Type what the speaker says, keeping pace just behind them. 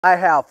I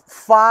have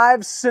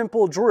 5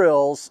 simple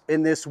drills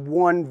in this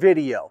one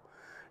video.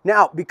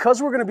 Now,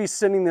 because we're going to be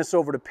sending this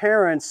over to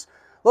parents,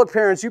 look,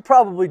 parents, you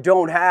probably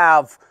don't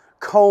have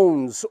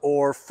cones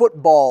or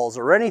footballs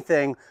or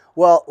anything.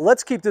 Well,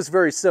 let's keep this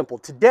very simple.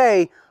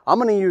 Today, I'm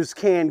going to use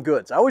canned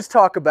goods. I always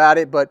talk about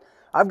it, but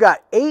I've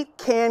got 8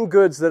 canned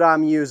goods that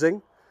I'm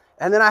using.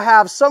 And then I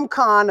have some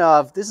kind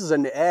of, this is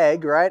an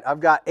egg, right? I've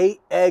got 8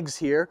 eggs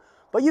here,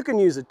 but you can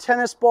use a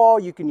tennis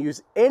ball. You can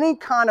use any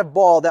kind of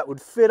ball that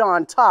would fit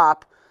on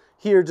top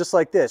here, just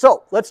like this.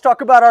 So let's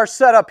talk about our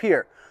setup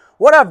here.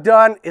 What I've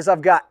done is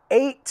I've got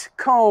 8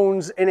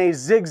 cones in a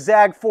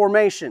zigzag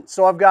formation.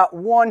 So I've got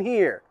 1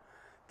 here.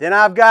 Then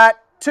I've got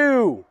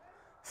 2,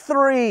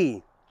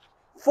 3,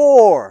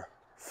 4,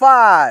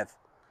 5,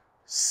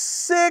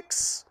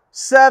 6,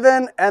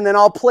 7, and then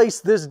I'll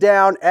place this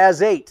down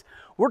as 8.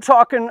 We're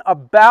talking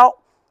about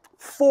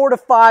 4 to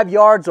 5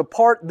 yards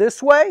apart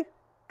this way,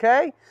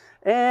 okay?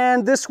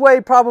 And this way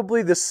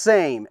probably the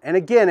same. And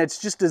again, it's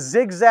just a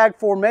zigzag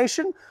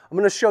formation. I'm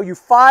going to show you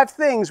 5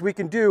 things we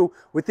can do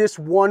with this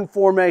one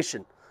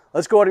formation.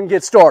 Let's go ahead and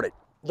get started.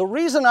 The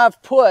reason I've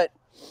put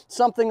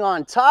something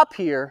on top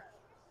here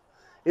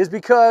is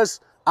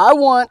because I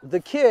want the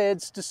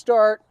kids to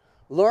start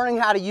learning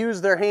how to use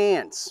their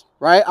hands,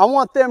 right? I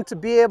want them to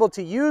be able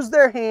to use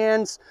their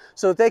hands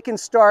so that they can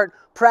start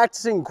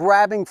practicing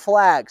grabbing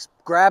flags.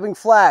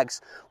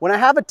 When I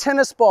have a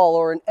tennis ball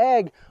or an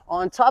egg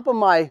on top of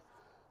my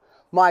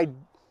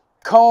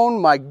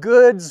cone, my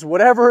goods,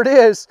 whatever it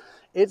is,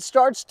 it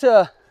starts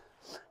to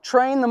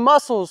train the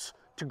muscles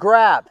to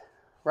grab,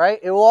 right?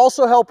 It will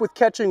also help with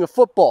catching a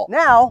football.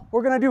 Now,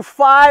 we're gonna do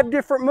 5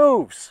 different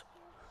moves.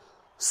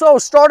 So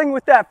starting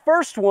with that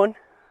first one,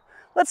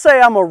 let's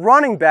say I'm a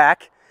running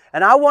back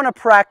and I wanna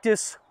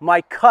practice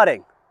my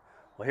cutting.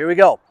 Well, here we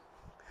go.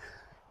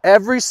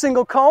 Every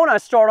single cone, I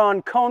start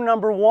on cone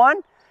number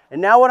 1, and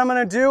now what I'm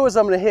gonna do is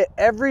I'm gonna hit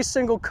every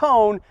single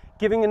cone,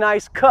 giving a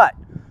nice cut.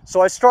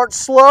 So I start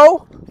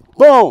slow,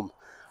 boom.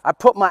 I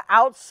put my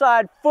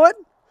outside foot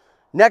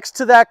next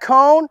to that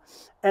cone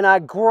and I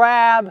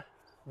grab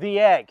the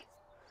egg,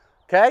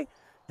 okay?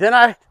 Then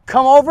I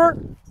come over,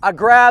 I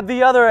grab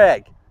the other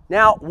egg.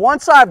 Now,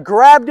 once I've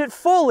grabbed it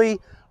fully,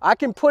 I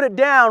can put it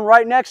down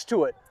right next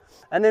to it.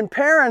 And then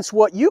parents,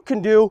 what you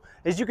can do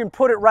is you can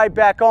put it right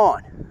back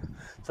on.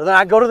 So then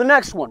I go to the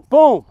next one,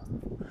 boom,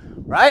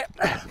 right?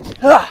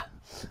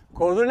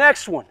 Go to the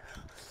next one,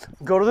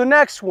 go to the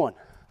next one.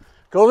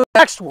 Go to the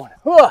next one.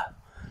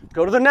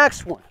 Go to the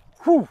next one.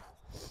 Whew.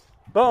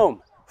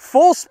 Boom.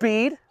 Full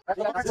speed.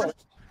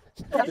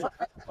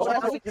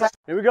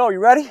 Here we go. You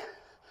ready?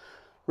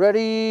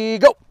 Ready,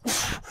 go.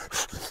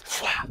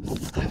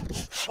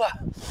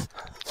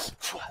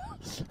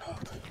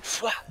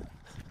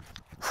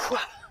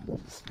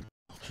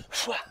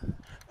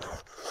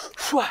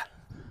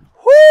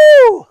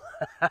 Woo!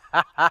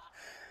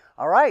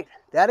 All right.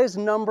 That is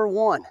number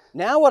 1.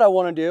 Now what I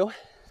want to do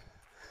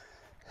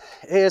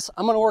is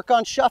I'm going to work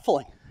on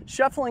shuffling.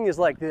 Shuffling is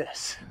like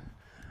this,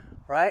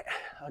 right?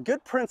 A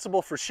good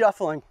principle for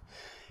shuffling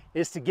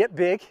is to get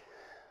big,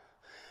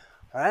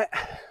 right?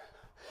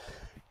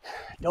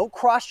 Don't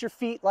cross your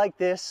feet like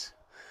this,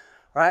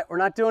 right? We're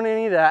not doing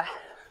any of that.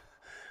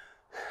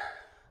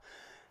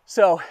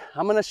 So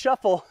I'm going to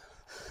shuffle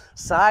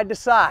side to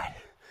side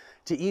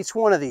to each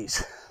one of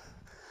these.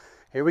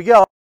 Here we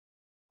go.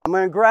 I'm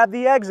going to grab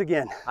the eggs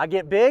again. I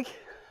get big.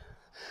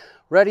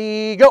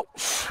 Ready, go.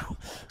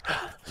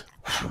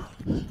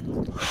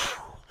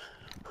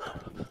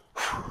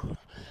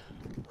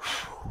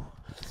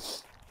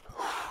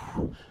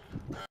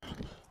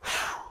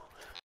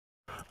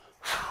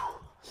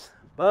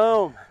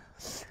 Boom.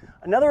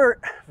 Another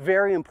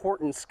very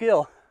important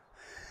skill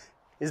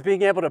is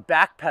being able to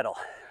backpedal,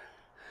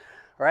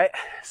 right?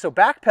 So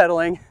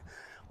backpedaling,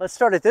 let's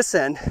start at this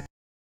end.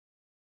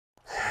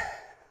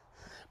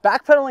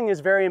 Backpedaling is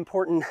very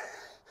important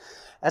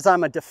as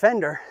I'm a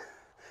defender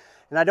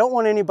and I don't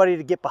want anybody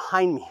to get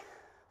behind me.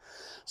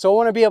 So I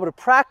want to be able to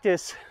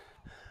practice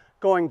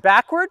going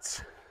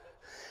backwards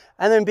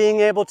and then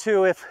being able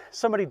to, if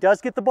somebody does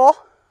get the ball,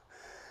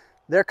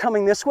 they're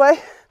coming this way,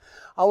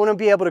 I want to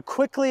be able to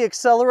quickly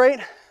accelerate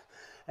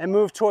and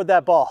move toward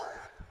that ball.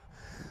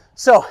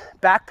 So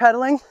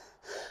backpedaling,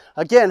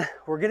 again,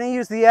 we're going to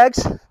use the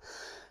eggs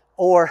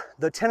or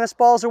the tennis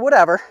balls or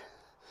whatever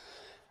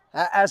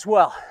as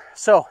well.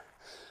 So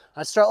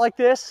I start like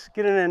this,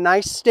 get in a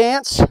nice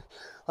stance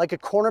like a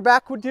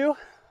cornerback would do.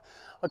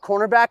 A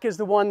cornerback is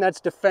the one that's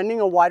defending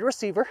a wide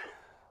receiver.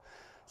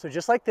 So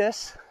just like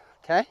this,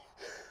 okay?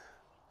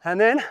 And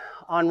then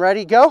on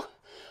ready, go.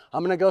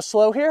 I'm gonna go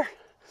slow here,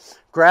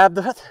 grab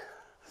the,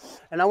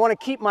 and I wanna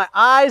keep my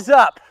eyes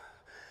up.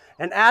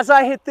 And as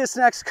I hit this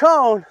next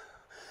cone,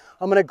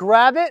 I'm gonna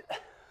grab it,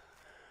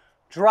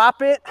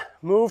 drop it,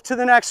 move to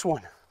the next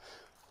one,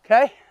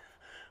 okay?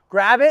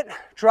 Grab it,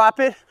 drop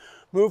it,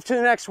 move to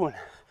the next one.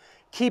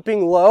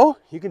 Keeping low,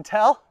 you can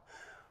tell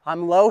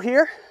I'm low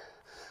here.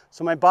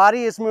 So my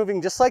body is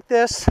moving just like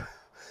this.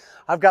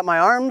 I've got my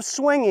arms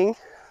swinging.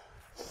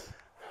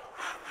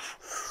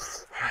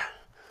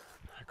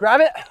 Grab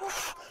it,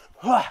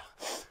 Now,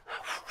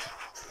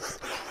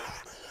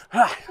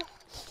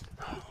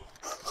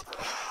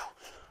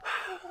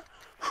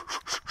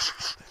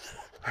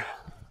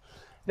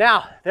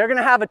 they're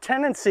gonna have a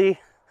tendency,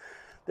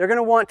 they're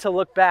gonna want to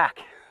look back,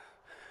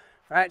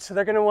 right? So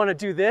they're gonna wanna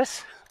do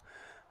this,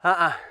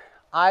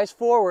 eyes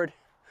forward.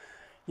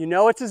 You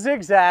know it's a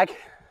zigzag.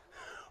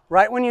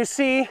 Right when you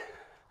see,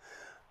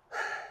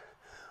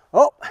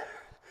 oh,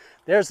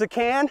 there's the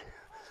can,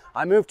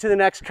 I move to the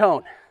next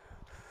cone.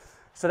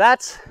 So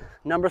that's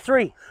number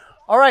 3.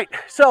 All right,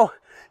 so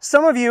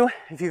some of you,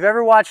 if you've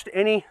ever watched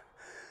any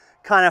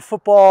kind of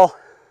football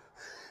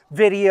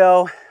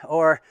video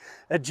or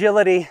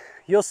agility,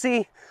 you'll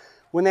see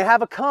when they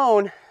have a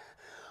cone,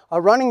 a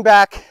running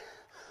back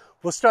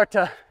will start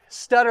to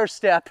stutter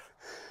step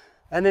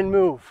and then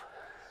move.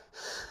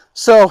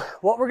 So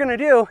what we're gonna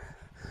do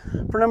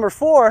for number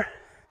 4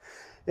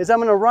 is I'm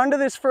gonna run to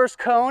this first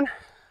cone,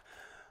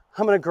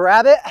 I'm gonna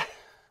grab it,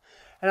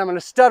 and I'm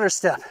gonna stutter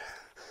step.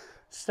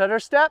 Stutter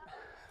step,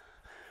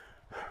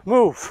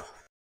 move.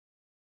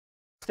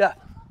 Step,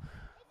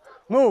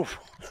 move.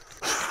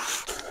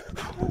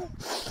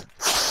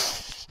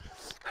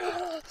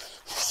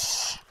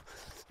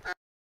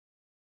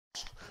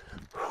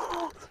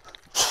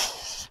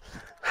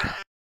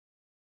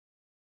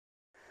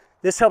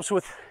 This helps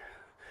with,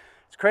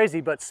 it's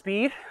crazy, but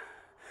speed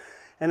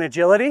and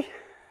agility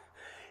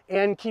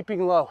and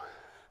keeping low.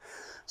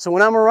 So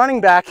when I'm a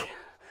running back,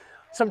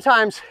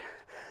 sometimes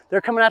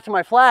they're coming after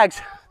my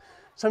flags.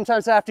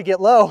 Sometimes I have to get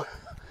low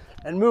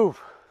and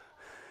move.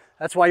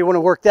 That's why you want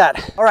to work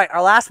that. All right,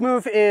 our last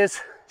move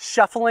is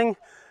shuffling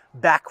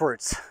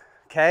backwards,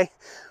 okay?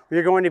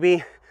 We're going to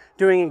be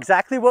doing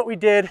exactly what we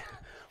did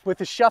with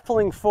the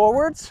shuffling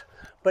forwards,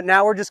 but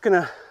now we're just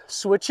gonna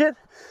switch it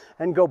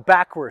and go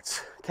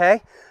backwards,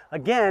 okay?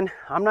 Again,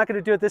 I'm not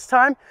gonna do it this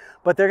time,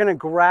 but they're gonna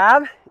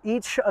grab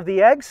each of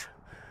the eggs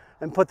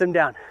and put them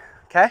down,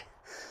 okay?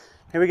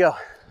 Here we go.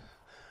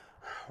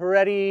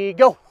 Ready,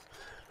 go.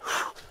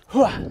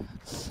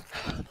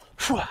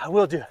 I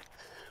will do it.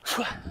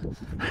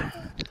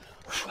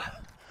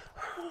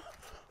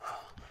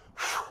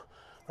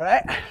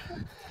 Right?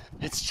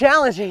 It's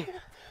challenging.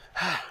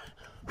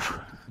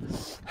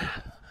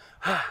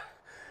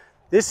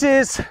 This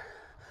is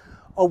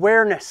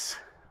awareness,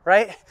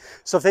 right?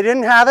 So if they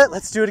didn't have it,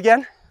 let's do it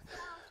again.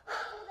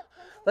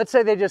 Let's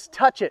say they just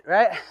touch it,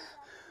 right?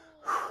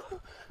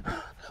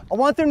 I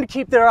want them to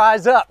keep their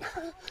eyes up.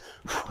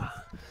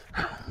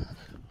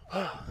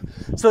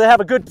 So they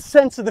have a good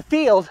sense of the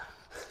field,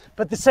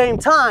 but at the same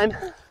time,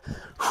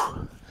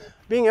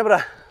 being able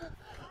to,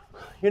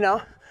 you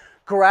know,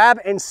 grab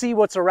and see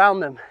what's around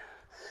them.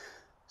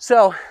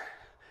 So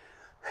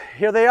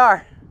here they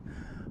are,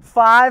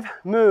 5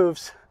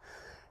 moves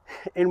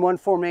in one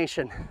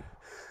formation.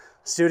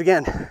 Let's do it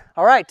again.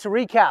 All right, to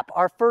recap,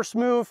 our first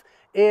move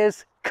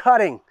is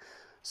cutting.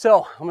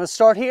 So I'm gonna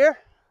start here.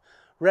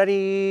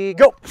 Ready,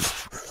 go.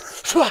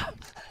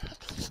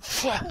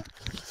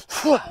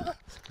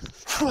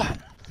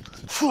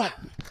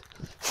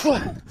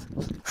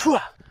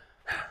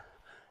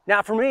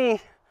 Now for me,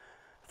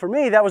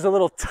 that was a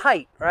little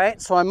tight,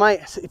 right? So I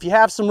might, if you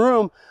have some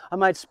room, I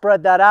might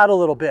spread that out a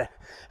little bit.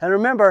 And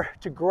remember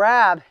to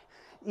grab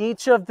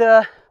each of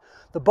the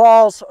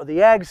balls or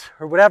the eggs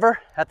or whatever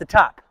at the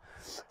top.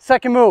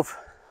 Second move.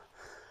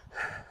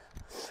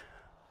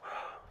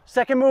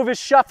 Second move is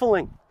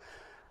shuffling.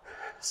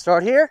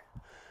 Start here.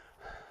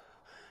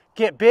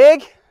 Get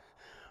big.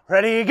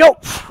 Ready, go.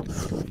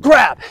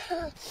 Grab,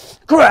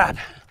 grab,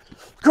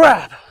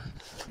 grab,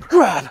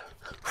 grab,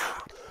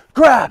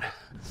 grab,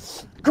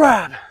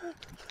 grab,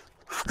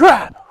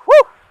 grab. Woo!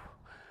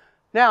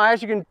 Now,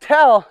 as you can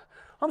tell,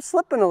 I'm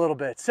slipping a little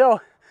bit. So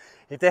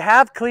if they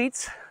have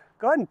cleats,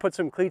 go ahead and put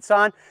some cleats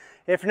on.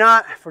 If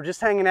not, if we're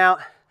just hanging out,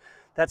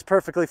 that's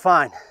perfectly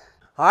fine.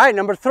 All right,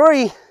 number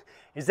 3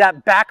 is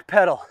that back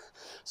pedal.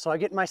 So I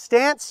get in my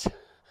stance,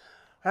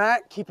 all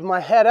right, keeping my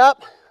head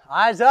up,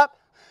 eyes up.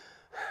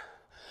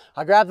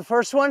 I grab the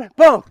first one,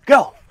 boom,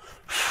 go.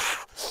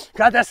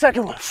 Grab that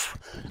second one,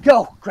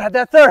 go. Grab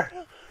that third,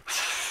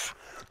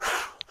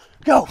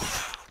 go.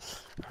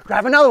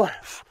 Grab another one.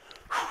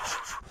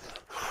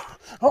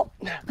 Oh,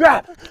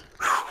 grab,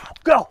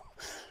 go.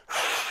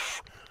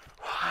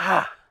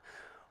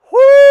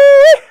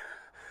 Whee!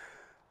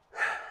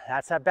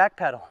 That's that back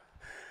pedal,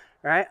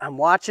 right? I'm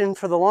watching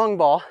for the long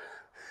ball.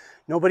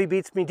 Nobody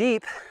beats me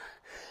deep.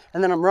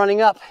 And then I'm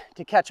running up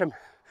to catch them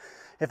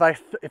if I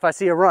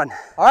see a run.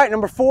 All right,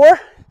 number 4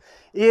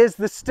 is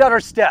the stutter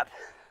step.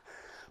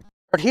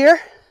 Start here,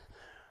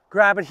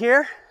 grab it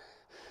here.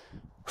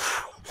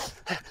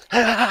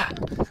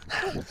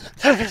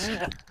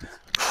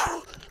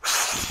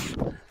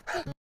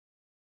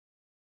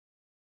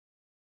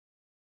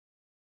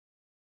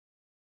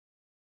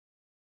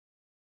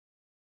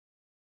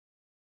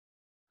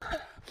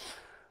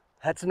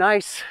 That's a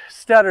nice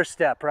stutter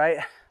step, right?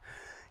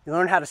 You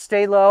learn how to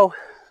stay low,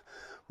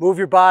 move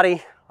your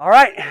body. All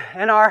right,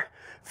 and our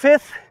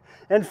 5th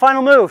and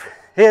final move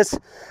is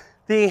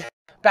the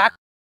back.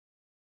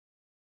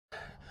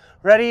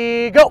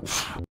 Ready, go.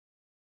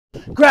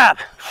 grab,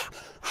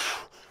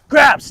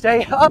 grab,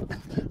 stay up,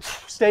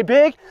 stay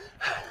big,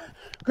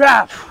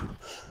 grab,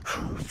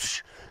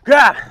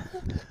 grab,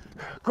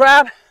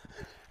 grab,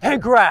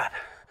 and grab.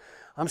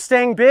 I'm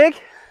staying big,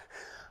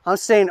 I'm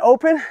staying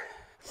open,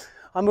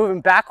 I'm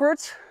moving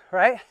backwards,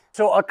 right?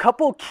 So a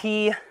couple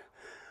key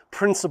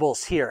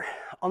principles here.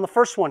 On the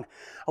first one,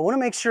 I wanna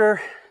make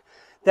sure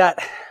that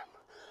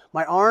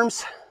my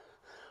arms,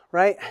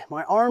 right?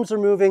 My arms are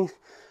moving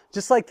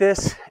just like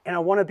this, and I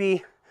wanna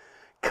be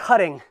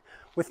cutting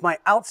with my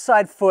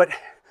outside foot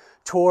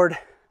toward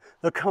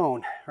the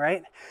cone,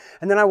 right?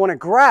 And then I wanna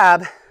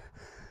grab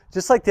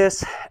just like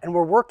this, and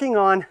we're working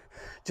on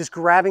just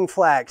grabbing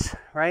flags,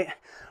 right?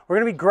 We're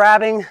gonna be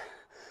grabbing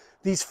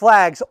these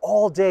flags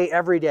all day,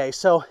 every day.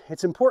 So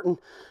it's important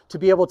to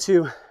be able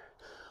to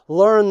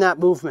learn that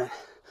movement.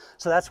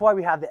 So that's why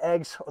we have the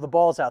eggs or the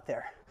balls out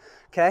there,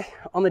 okay?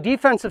 On the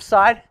defensive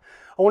side,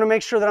 I wanna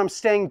make sure that I'm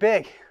staying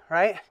big,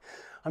 right?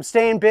 I'm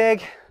staying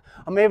big,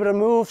 I'm able to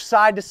move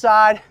side to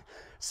side,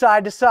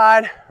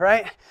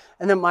 right?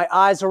 And then my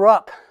eyes are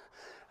up.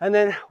 And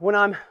then when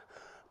I'm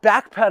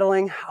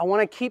backpedaling, I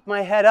wanna keep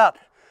my head up.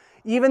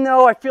 Even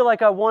though I feel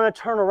like I wanna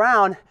turn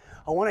around,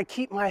 I wanna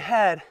keep my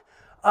head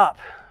up,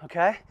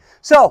 okay?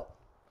 So,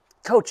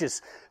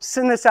 coaches,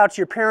 send this out to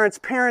your parents.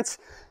 Parents,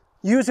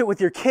 use it with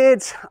your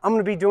kids. I'm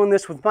gonna be doing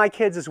this with my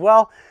kids as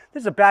well.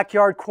 This is a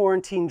backyard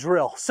quarantine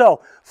drill.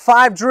 So,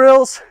 5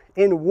 drills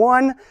in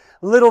one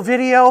little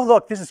video.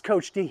 Look, this is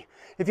Coach D.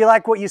 If you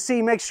like what you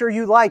see, make sure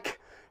you like,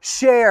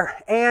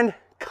 share, and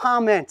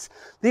comment.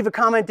 Leave a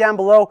comment down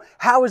below.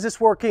 How is this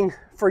working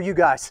for you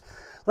guys?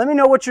 Let me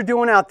know what you're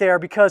doing out there,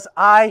 because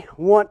I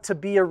want to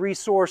be a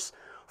resource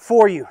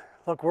for you.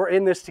 Look, we're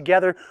in this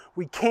together.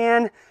 We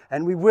can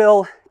and we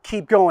will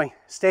keep going.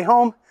 Stay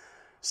home,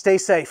 stay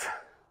safe.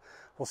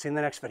 We'll see you in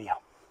the next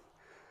video.